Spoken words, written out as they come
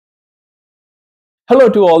Hello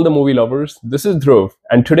to all the movie lovers, this is Dhruv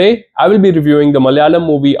and today I will be reviewing the Malayalam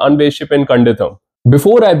movie Anweshippin Kandethum.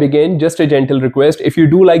 Before I begin, just a gentle request, if you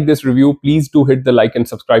do like this review, please do hit the like and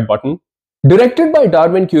subscribe button. Directed by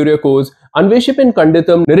Darwin Kyriakos, Anweshippin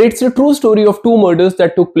Kandethum narrates the true story of two murders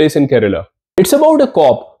that took place in Kerala. It's about a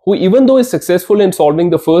cop who, even though is successful in solving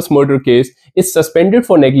the first murder case, is suspended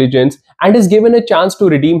for negligence and is given a chance to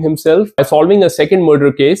redeem himself by solving a second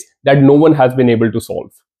murder case that no one has been able to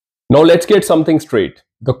solve. Now let's get something straight.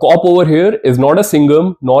 The cop over here is not a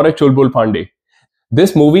Singham nor a Chulbul Pandey.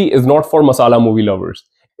 This movie is not for masala movie lovers.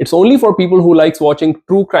 It's only for people who likes watching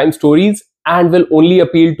true crime stories and will only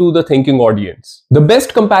appeal to the thinking audience. The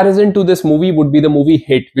best comparison to this movie would be the movie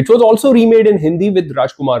Hit, which was also remade in Hindi with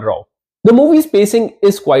Rajkumar Rao. The movie's pacing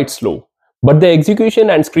is quite slow, but the execution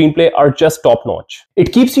and screenplay are just top notch.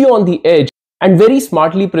 It keeps you on the edge and very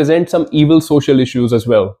smartly presents some evil social issues as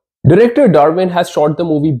well. Director Darwin has shot the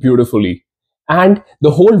movie beautifully, and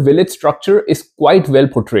the whole village structure is quite well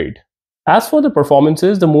portrayed. As for the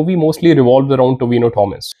performances, the movie mostly revolves around Tovino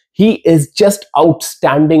Thomas. He is just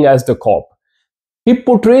outstanding as the cop. He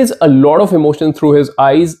portrays a lot of emotion through his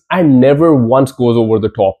eyes and never once goes over the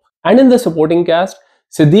top. And in the supporting cast,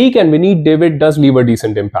 Siddiq and Vineet David does leave a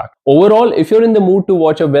decent impact. Overall, if you're in the mood to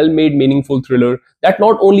watch a well-made, meaningful thriller that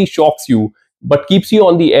not only shocks you, but keeps you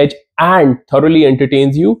on the edge and thoroughly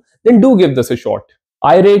entertains you, then do give this a shot.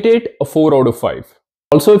 I rate it a 4 out of 5.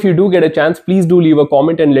 Also, if you do get a chance, please do leave a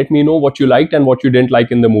comment and let me know what you liked and what you didn't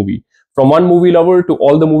like in the movie. From one movie lover to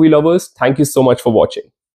all the movie lovers, thank you so much for watching.